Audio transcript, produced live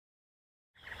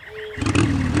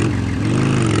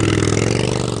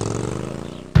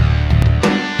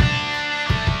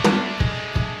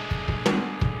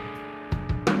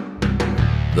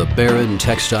Baron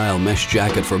Textile Mesh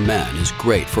Jacket for Men is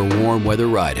great for warm weather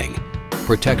riding.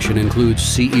 Protection includes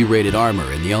CE-rated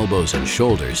armor in the elbows and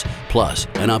shoulders, plus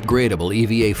an upgradable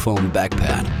EVA foam back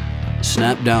pad.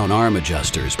 Snap-down arm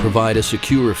adjusters provide a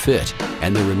secure fit,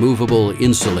 and the removable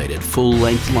insulated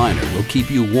full-length liner will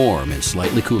keep you warm in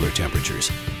slightly cooler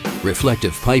temperatures.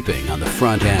 Reflective piping on the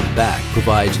front and back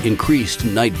provides increased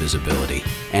night visibility,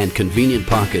 and convenient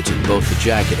pockets in both the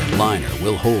jacket and liner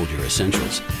will hold your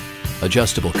essentials.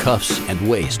 Adjustable cuffs and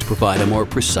waist provide a more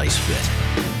precise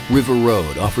fit. River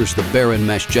Road offers the Baron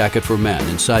Mesh Jacket for Men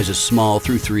in sizes small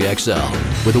through 3XL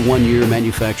with a 1-year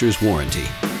manufacturer's warranty.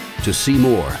 To see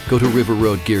more, go to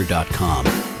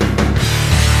riverroadgear.com.